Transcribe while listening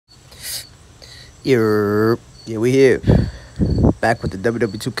Yeah, we here. Back with the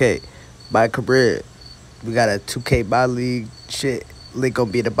WWE 2K. My career. We got a 2K by league shit. Link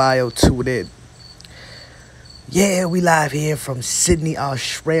gonna be in the bio. Tune in. Yeah, we live here from Sydney,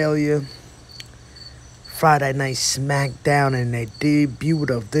 Australia. Friday Night SmackDown and the debut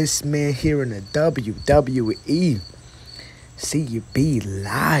of this man here in the WWE. CB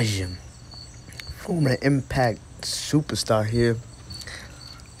Elijah. Former Impact superstar here.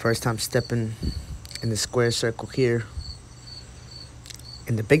 First time stepping in the square circle here.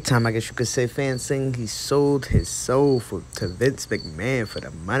 In the big time, I guess you could say, fans saying he sold his soul to Vince McMahon for the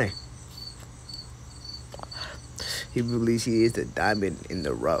money. He believes he is the diamond in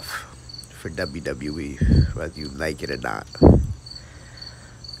the rough for WWE, whether you like it or not.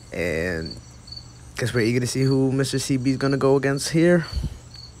 And guess we're eager to see who Mr. CB is going to go against here.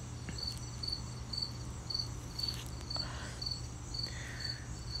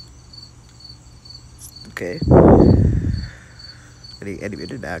 Okay. Any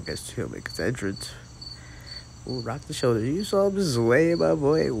minute now, I guess he'll make his entrance. Ooh, rock the shoulder. You saw him sway, my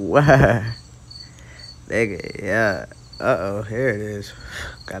boy. Wow. Nigga, yeah. Uh-oh, here it is.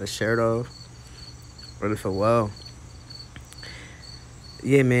 Got a shirt off. Running for well.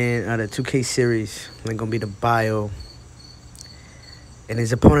 Yeah, man, the 2K series. Link gonna be the bio. And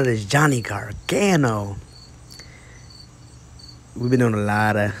his opponent is Johnny Gargano. We've been doing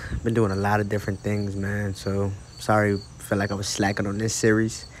a lot of different things, man. So sorry, felt like I was slacking on this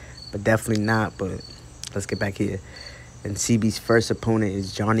series, but definitely not. But let's get back here. And CB's first opponent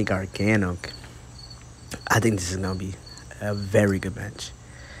is Johnny Gargano. I think this is gonna be a very good match.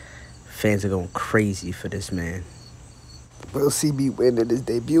 Fans are going crazy for this man. Will CB win in his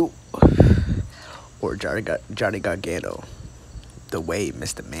debut, or Johnny Gargano, the way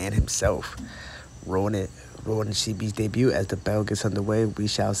Mr. Man himself, ruin CB's debut? As the bell gets underway, we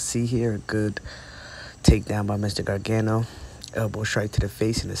shall see here. A good takedown by Mr. Gargano. Elbow strike to the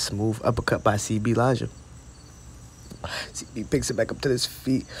face and a smooth uppercut by CB Elijah. CB picks it back up to his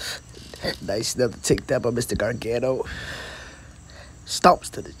feet. Nice another takedown by Mr. Gargano. Stomps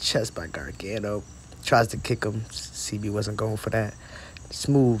to the chest by Gargano. Tries to kick him. CB wasn't going for that.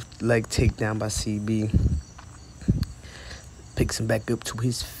 Smooth leg takedown by CB. Picks him back up to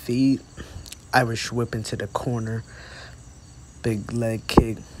his feet. Irish whip into the corner. Big leg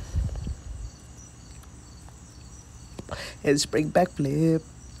kick. And spring backflip.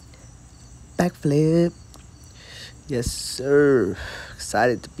 Backflip. Yes, sir.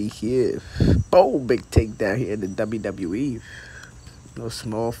 Excited to be here. Boom, big takedown here in the WWE. No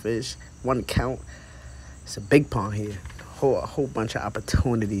small fish. One count. It's a big pawn here. A whole bunch of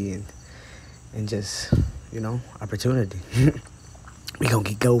opportunity and just, opportunity. We gonna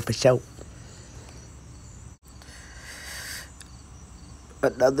get gold for sure.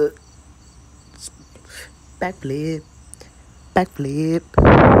 Another backflip. Backflip.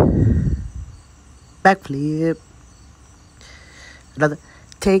 Backflip. Another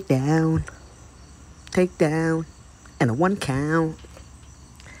takedown. Takedown. And a one count.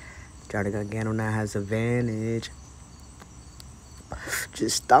 Johnny Gargano now has advantage.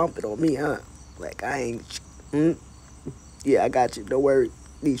 Just stomp it on me, huh? Like I ain't. Yeah, I got you. Don't worry.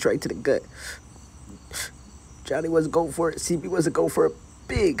 Knee straight to the gut. Johnny wasn't going for it. CB wasn't going for a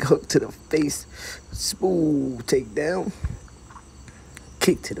big hook to the face. Smooth takedown.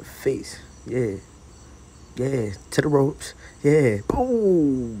 Kick to the face. Yeah. Yeah. To the ropes. Yeah.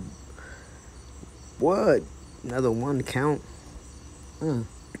 Boom. What? Another one count.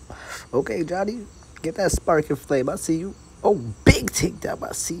 Okay, Johnny. Get that sparking flame. I see you. Oh, big takedown by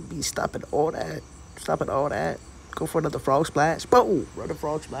CB. Stopping all that. Stopping all that. Go for another frog splash. Boom. Run a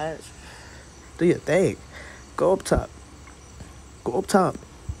frog splash. Do your thing. Go up top. Go up top.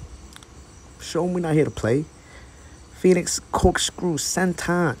 Show him we're not here to play. Phoenix corkscrew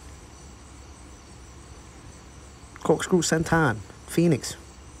senton. Corkscrew senton. Phoenix.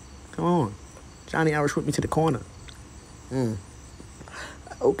 Come on. Johnny Irish whipped me to the corner.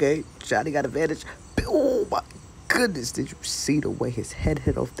 Okay. Johnny got advantage. Oh, my goodness. Did you see the way his head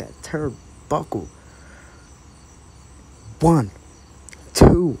hit off that turnbuckle? 1,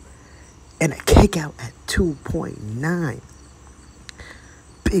 2, and a kick out at 2.9.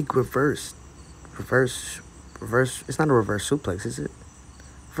 Big reverse. It's not a reverse suplex, is it?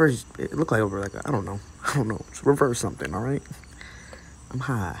 Reverse. It looked like I don't know. It's reverse something, all right? I'm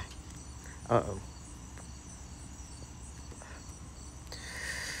high. Uh-oh.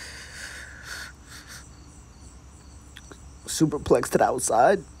 Superplex to the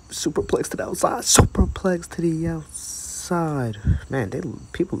outside. Superplex to the outside. Superplex to the outside. Man,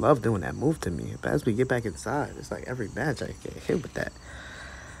 people love doing that move to me. But as we get back inside, it's like every match I get hit with that.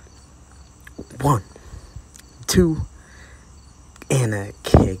 1, 2, and a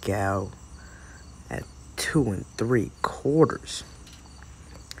kick out at 2 3/4.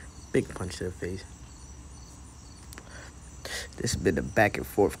 Big punch to the face. This has been a back and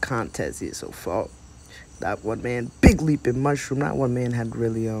forth contest here so far. Not one man, big leaping mushroom. Not one man had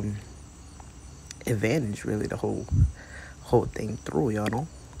really advantage really the whole thing through, y'all know.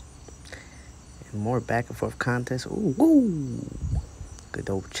 And more back and forth contest. Ooh, woo! Good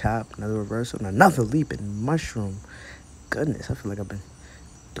old chop, another reversal, and another leaping mushroom. Goodness, I feel like I've been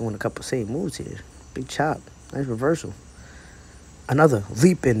doing a couple same moves here. Big chop, nice reversal. Another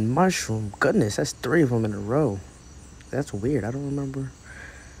leaping mushroom. Goodness, that's 3 of them in a row. That's weird. I don't remember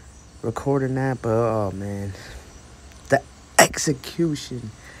recording that, but oh man, the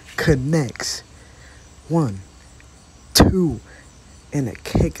execution connects. 1, 2, and a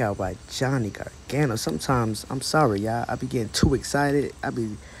kick out by Johnny Gargano. Sometimes, I'm sorry, y'all, I be getting too excited. I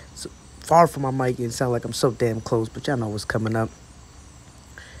be so far from my mic and sound like I'm so damn close, but y'all know what's coming up.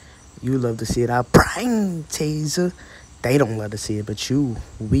 You love to see it. I brain taser. They don't love to see it, but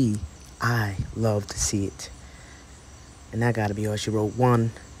I love to see it. And that gotta be all she wrote.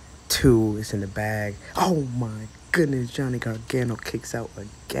 1, 2, it's in the bag. Oh my goodness, Johnny Gargano kicks out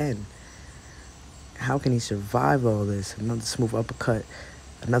again. How can he survive all this? Another smooth uppercut.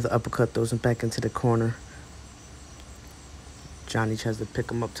 Another uppercut throws him back into the corner. Johnny tries to pick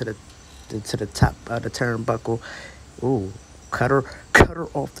him up to the top of the turnbuckle. Ooh, cut her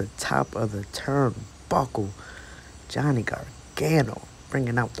off the top of the turnbuckle. Johnny Gargano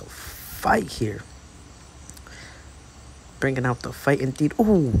bringing out the fight here. Bringing out the fight indeed.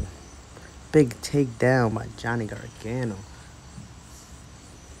 Ooh, big takedown by Johnny Gargano.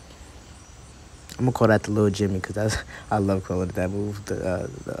 I'm going to call that the Little Jimmy because I love calling it that move. The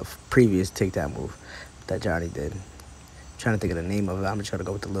previous takedown move that Johnny did. I'm trying to think of the name of it. I'm going to try to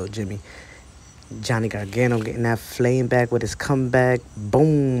go with the Little Jimmy. Johnny Gargano getting that flame back with his comeback.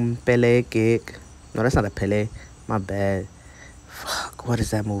 Boom. Pele kick. No, that's not a Pele. My bad. Fuck, what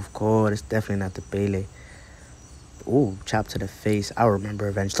is that move called? It's definitely not the Pele. Ooh, chop to the face. I'll remember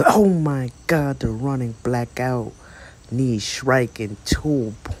eventually. Oh my God, the running blackout. Knee striking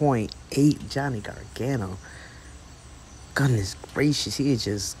 2.8. Johnny Gargano. Goodness gracious, he is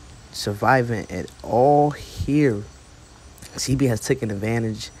just surviving it all here. CB has taken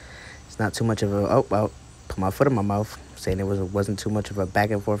advantage. It's not too much of a I'll put my foot in my mouth, saying it wasn't too much of a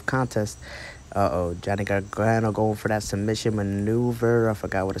back and forth contest. Johnny Gargano going for that submission maneuver. I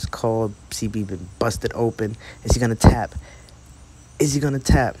forgot what it's called. CB been busted open. Is he gonna tap? Is he gonna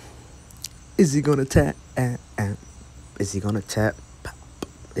tap? Is he gonna tap? Is he gonna tap?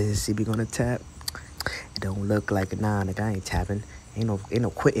 Is CB gonna tap? It don't look like it. Nah, nigga, I ain't tapping. Ain't no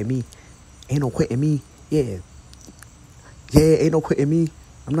quitting me. Ain't no quitting me. Yeah, ain't no quitting me.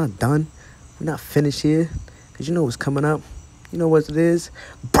 I'm not done. We're not finished here. Cause you know what's coming up. You know what it is?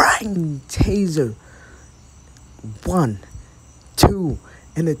 Brain taser. 1, 2,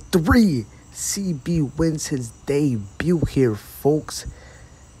 and a 3. CB wins his debut here, folks.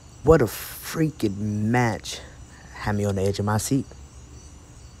 What a freaking match. Had me on the edge of my seat.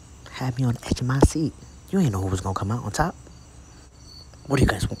 Had me on the edge of my seat. You ain't know who was going to come out on top. What do you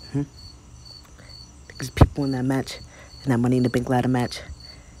guys want? There's people in that match, in that Money in the Bank ladder match,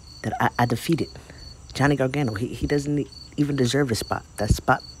 that I defeated. Johnny Gargano, he doesn't even deserve a spot. That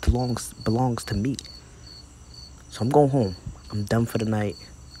spot belongs to me. So I'm going home. I'm done for the night.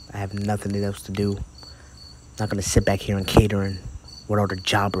 I have nothing else to do. I'm not going to sit back here and catering with all the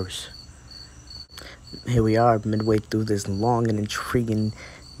jobbers. Here we are, midway through this long and intriguing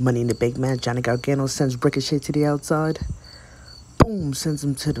Money in the Bank match. Johnny Gargano sends Ricochet to the outside. Boom, sends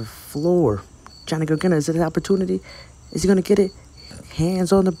him to the floor. Johnny Gargano, is it an opportunity? Is he going to get it?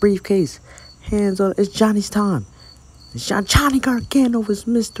 Hands on the briefcase. Hands on. It's Johnny's time. Johnny Gargano is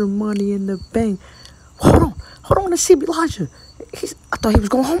Mr. Money in the Bank. Hold on to see Elijah. I thought he was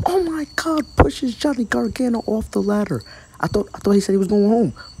going home. Oh my God, pushes Johnny Gargano off the ladder. I thought he said he was going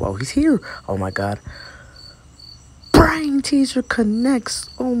home. Well, he's here. Oh my God. Brain teaser connects.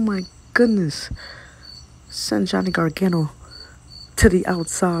 Oh my goodness. Send Johnny Gargano to the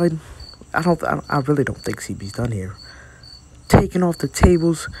outside. I really don't think CB's done here. Taking off the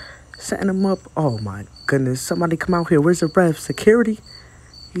tables, setting him up. Oh my goodness. Somebody come out here. Where's the ref? Security?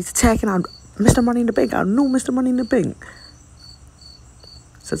 He's attacking on Mr. Money in the Bank. I knew Mr. Money in the Bank.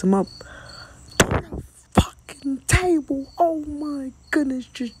 Sets him up. Table. Oh my goodness,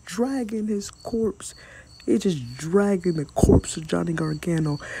 just dragging his corpse. He's just dragging the corpse of Johnny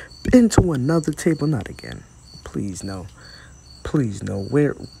Gargano into another table. Not again. Please no. Please no.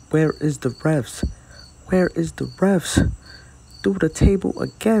 Where is the refs? Where is the refs? Through the table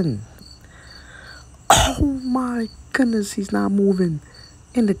again. Oh my goodness, he's not moving.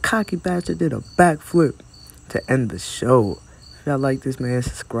 And the cocky bastard did a backflip to end the show. If y'all like this, man,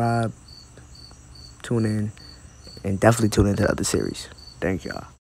 subscribe, tune in, and definitely tune into the other series. Thank y'all.